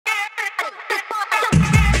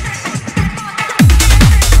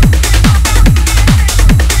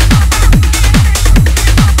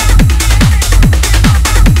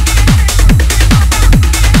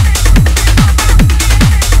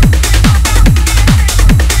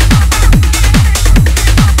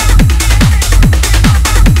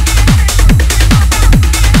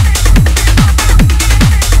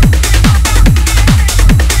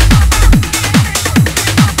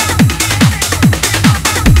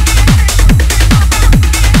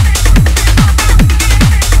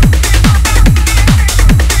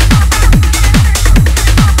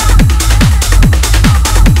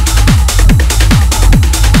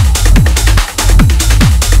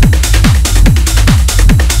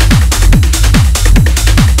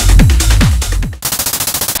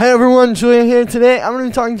Hi everyone, Julian here. Today I'm going to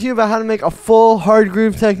be talking to you about how to make a full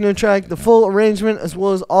Hardgroove techno track, the full arrangement as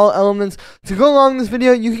well as all elements. To go along this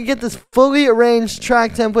video, you can get this fully arranged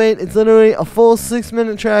track template. It's literally a full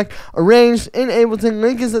 6-minute track arranged in Ableton.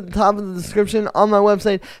 Link is at the top of the description on my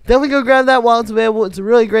website. Definitely go grab that while it's available. It's a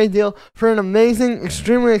really great deal for an amazing,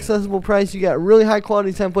 extremely accessible price. You get a really high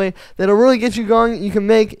quality template that'll really get you going. You can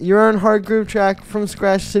make your own Hardgroove track from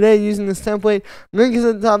scratch today using this template. Link is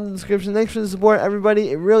at the top of the description. Thanks for the support, everybody.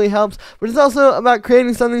 It really helps, but it's also about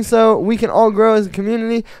creating something so we can all grow as a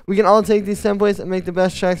community. We can all take these templates and make the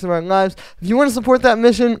best tracks of our lives. If you want to support that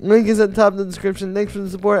mission, link is at the top of the description. Thanks for the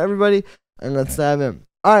support, everybody, and let's dive in.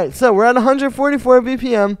 Alright, so we're at 144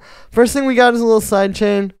 BPM. First thing we got is a little side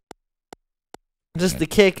chain, just the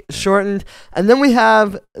kick shortened, and then we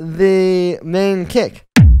have the main kick.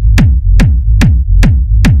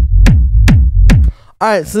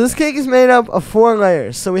 Alright, so this kick is made up of 4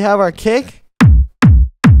 layers. So we have our kick.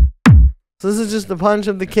 So this is just the punch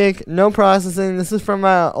of the kick, no processing. This is from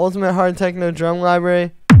my Ultimate Hard Techno drum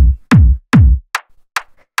library.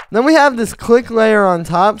 Then we have this click layer on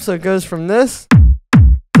top, so it goes from this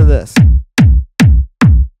to this.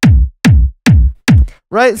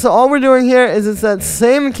 Right, so all we're doing here is it's that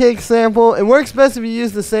same kick sample. It works best if you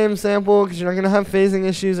use the same sample because you're not going to have phasing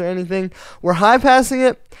issues or anything. We're high passing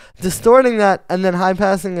it, distorting that, and then high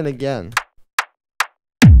passing it again.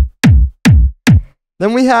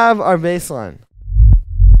 Then we have our bass line.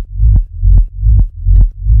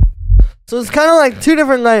 So it's kind of like 2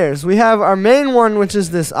 different layers. We have our main one, which is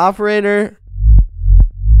this operator.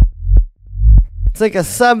 It's like a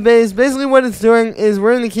sub bass. Basically what it's doing is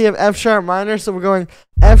we're in the key of F sharp minor, so we're going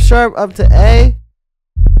F sharp up to A,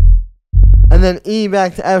 and then E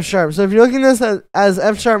back to F sharp. So if you're looking at this as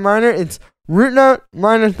F sharp minor, it's root note,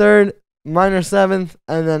 minor third, minor 7th,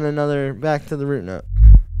 and then another back to the root note.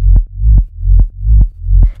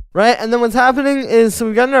 Right, and then what's happening is, so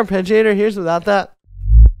we've got an arpeggiator. Here's without that.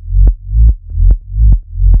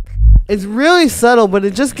 It's really subtle, but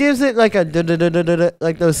it just gives it like a da-da-da-da-da,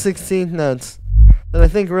 like those 16th notes that I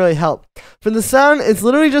think really help. For the sound, it's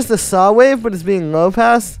literally just a saw wave, but it's being low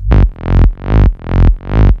pass.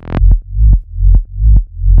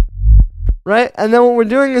 Right, and then what we're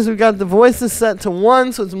doing is we've got the voices set to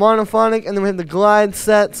 1, so it's monophonic, and then we have the glide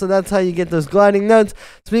set, so that's how you get those gliding notes.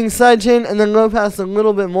 It's being sidechained, and then low pass a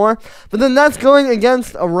little bit more, but then that's going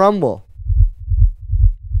against a rumble.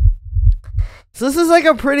 So this is like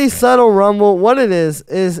a pretty subtle rumble. What it is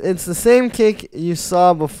it's the same kick you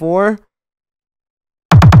saw before,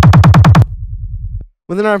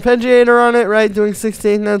 with an arpeggiator on it, right, doing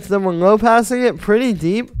 16th notes, then we're low passing it pretty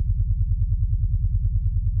deep.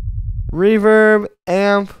 Reverb,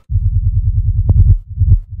 amp,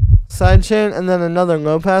 sidechain, and then another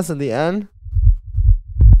low pass at the end.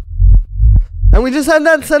 And we just had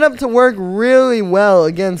that set up to work really well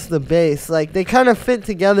against the bass. Like, they kind of fit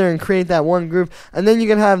together and create that one groove. And then you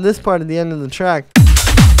can have this part at the end of the track,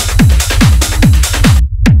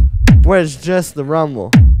 where it's just the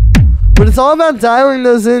rumble. But it's all about dialing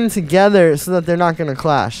those in together so that they're not going to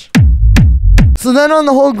clash. So then on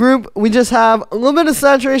the whole group, we just have a little bit of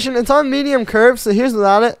saturation. It's on medium curve, so here's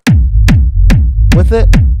without it. With it.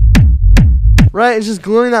 Right, it's just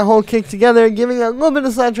gluing that whole kick together, giving it a little bit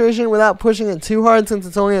of saturation without pushing it too hard since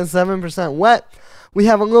it's only at 7% wet. We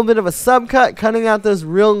have a little bit of a subcut, cutting out those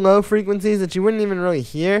real low frequencies that you wouldn't even really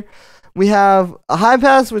hear. We have a high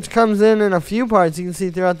pass, which comes in a few parts you can see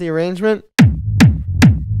throughout the arrangement,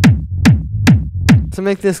 to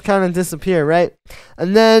make this kind of disappear, right?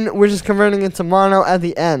 And then we're just converting it to mono at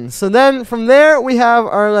the end. So then from there we have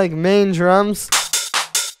our like main drums.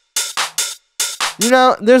 You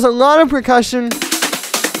know, there's a lot of percussion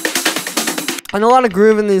and a lot of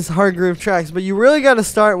groove in these Hardgroove tracks, but you really got to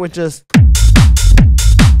start with just,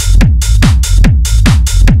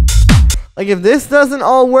 like, if this doesn't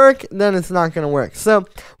all work, then it's not going to work. So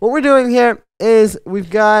what we're doing here is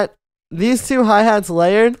we've got these 2 hi-hats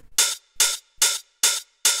layered.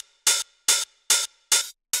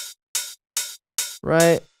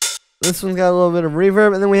 Right, this one's got a little bit of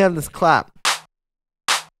reverb, and then we have this clap.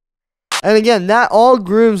 And again, that all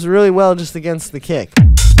grooves really well just against the kick,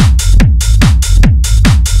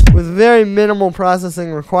 with very minimal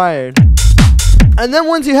processing required. And then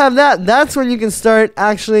once you have that, that's when you can start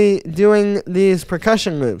actually doing these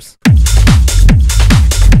percussion loops.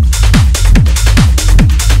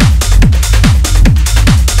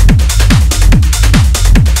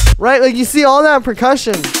 Right, like you see all that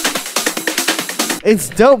percussion. It's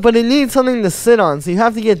dope, but it needs something to sit on, so you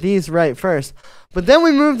have to get these right first. But then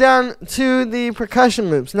we move down to the percussion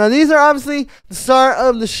loops. Now these are obviously the start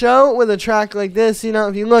of the show with a track like this. You know,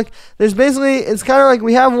 if you look, there's basically, it's kind of like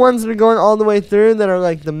we have ones that are going all the way through that are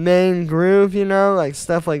like the main groove, you know, like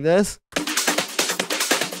stuff like this.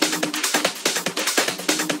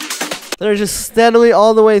 They're just steadily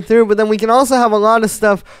all the way through, but then we can also have a lot of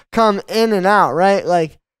stuff come in and out, right?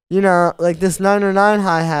 Like, you know, like this 909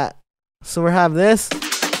 hi-hat. So we have this.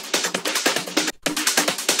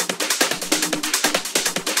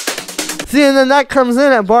 See, and then that comes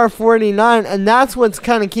in at bar 49, and that's what's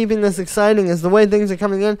kind of keeping this exciting, is the way things are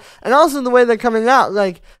coming in, and also the way they're coming out.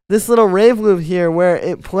 Like this little rave loop here where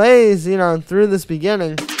it plays, you know, through this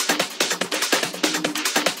beginning.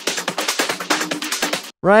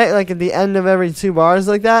 Right? Like at the end of every 2 bars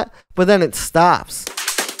like that, but then it stops.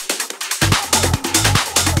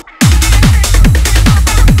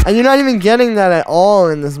 And you're not even getting that at all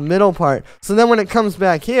in this middle part. So then when it comes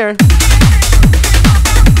back here,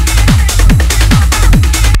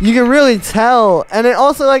 you can really tell. And it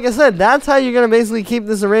also, like I said, that's how you're going to basically keep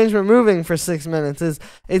this arrangement moving for 6 minutes.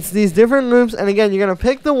 It's these different loops. And again, you're going to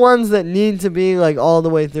pick the ones that need to be like all the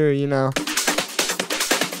way through, you know.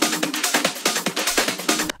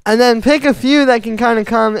 And then pick a few that can kind of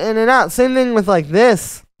come in and out. Same thing with like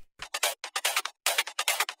this.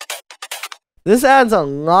 This adds a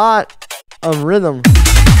lot of rhythm.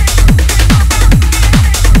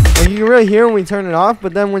 Like you can really hear when we turn it off,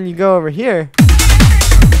 but then when you go over here,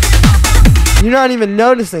 you're not even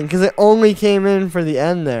noticing because it only came in for the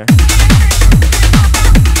end there.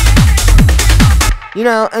 You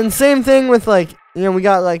know, and same thing with like, you know, we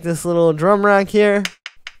got like this little drum rack here.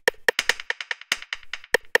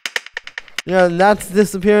 You know, that's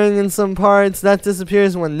disappearing in some parts. That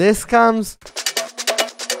disappears when this comes.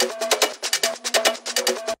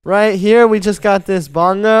 Right here, we just got this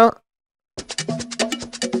bongo.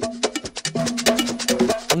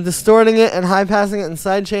 I'm distorting it and high passing it and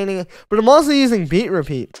side chaining it, but I'm also using beat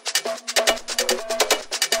repeat.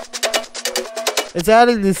 It's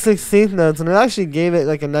adding these 16th notes, and it actually gave it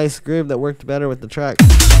like a nice groove that worked better with the track.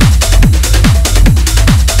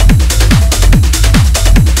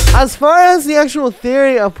 As far as the actual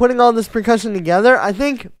theory of putting all this percussion together, I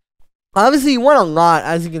think obviously you want a lot,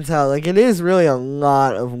 as you can tell. Like it is really a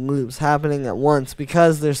lot of loops happening at once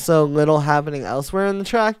because there's so little happening elsewhere in the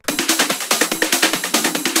track.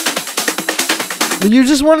 But you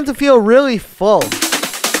just want it to feel really full.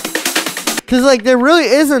 Because like there really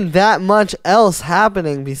isn't that much else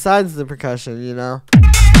happening besides the percussion, you know.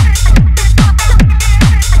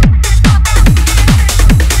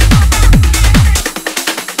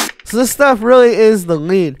 So this stuff really is the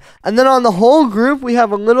lead. And then on the whole group, we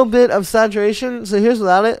have a little bit of saturation. So here's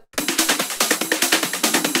without it.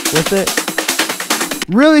 With it.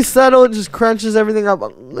 Really subtle, it just crunches everything up a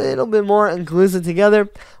little bit more and glues it together.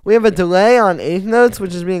 We have a delay on 8th notes,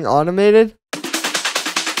 which is being automated.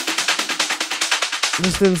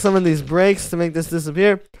 Just doing some of these breaks to make this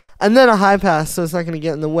disappear. And then a high pass, so it's not going to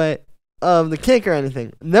get in the way of the kick or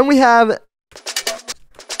anything. And then we have...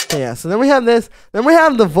 yeah, so then we have this. Then we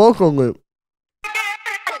have the vocal loop.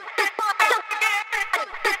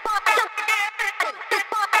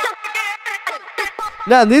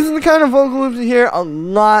 Now, these are the kind of vocal loops you hear a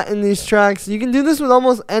lot in these tracks. You can do this with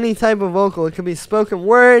almost any type of vocal. It could be spoken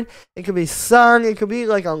word. It could be sung. It could be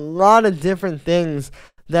like a lot of different things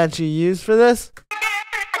that you use for this.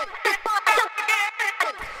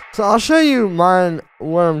 So I'll show you mine,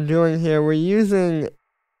 what I'm doing here. We're using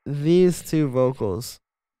these 2 vocals.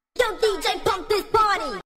 Yo, DJ, pump this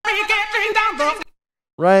party.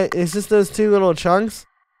 Right? It's just those 2 little chunks.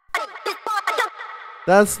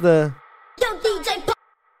 That's the... Yo, DJ,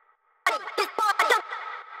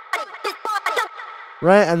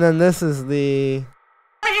 right? And then this is the...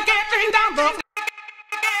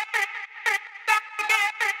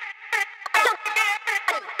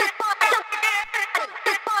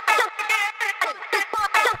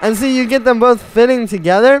 and see, you get them both fitting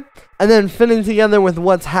together, and then fitting together with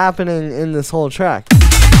what's happening in this whole track.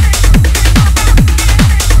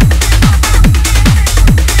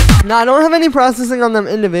 Now, I don't have any processing on them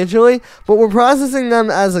individually, but we're processing them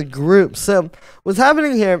as a group. So what's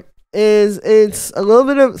happening here is it's a little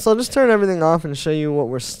bit of... so I'll just turn everything off and show you what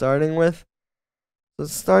we're starting with. So it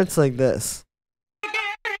starts like this.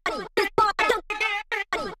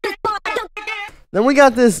 Then we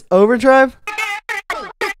got this overdrive,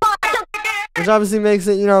 which obviously makes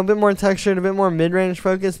it, you know, a bit more textured, a bit more mid-range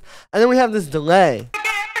focused. And then we have this delay.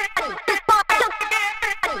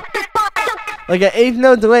 Like an 8th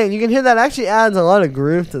note delay. And you can hear that actually adds a lot of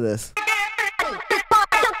groove to this.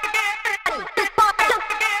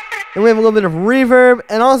 And we have a little bit of reverb,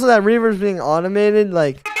 and also that reverb is being automated,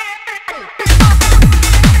 like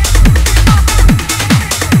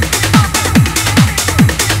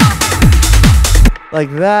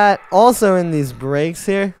that. Also in these breaks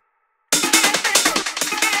here.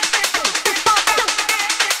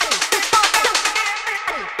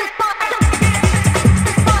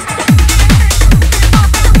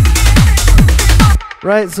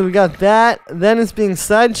 Right, so we got that. Then it's being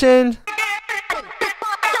sidechained.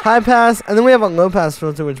 High pass, and then we have a low pass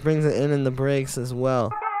filter which brings it in the breaks as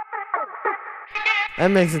well. That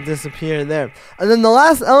makes it disappear there. And then the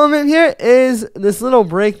last element here is this little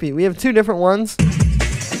breakbeat. We have two different ones.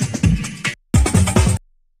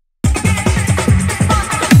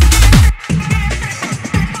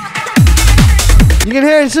 You can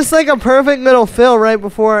hear it's just like a perfect little fill right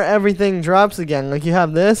before everything drops again. Like you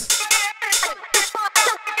have this.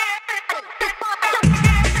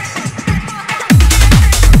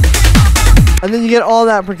 And then you get all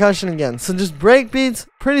that percussion again. So just break beats,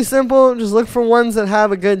 pretty simple. Just look for ones that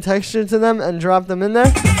have a good texture to them and drop them in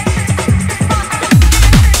there.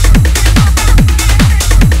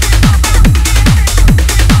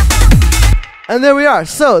 And there we are.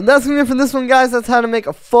 So that's going to be it for this one, guys. That's how to make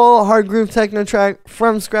a full Hardgroove techno track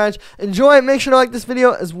from scratch. Enjoy it. Make sure to like this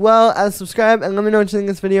video as well as subscribe. And let me know what you think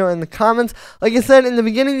of this video in the comments. Like I said in the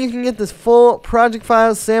beginning, you can get this full project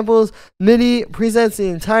file, samples, MIDI, presets, the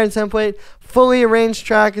entire template. Fully arranged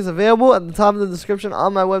track is available at the top of the description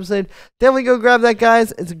on my website. Definitely go grab that,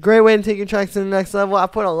 guys. It's a great way to take your tracks to the next level. I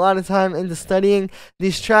put a lot of time into studying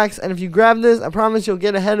these tracks, and if you grab this, I promise you'll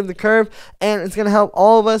get ahead of the curve, and it's going to help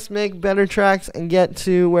all of us make better tracks and get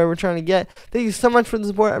to where we're trying to get. Thank you so much for the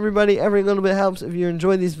support, everybody. Every little bit helps if you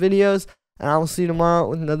enjoy these videos, and I will see you tomorrow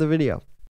with another video.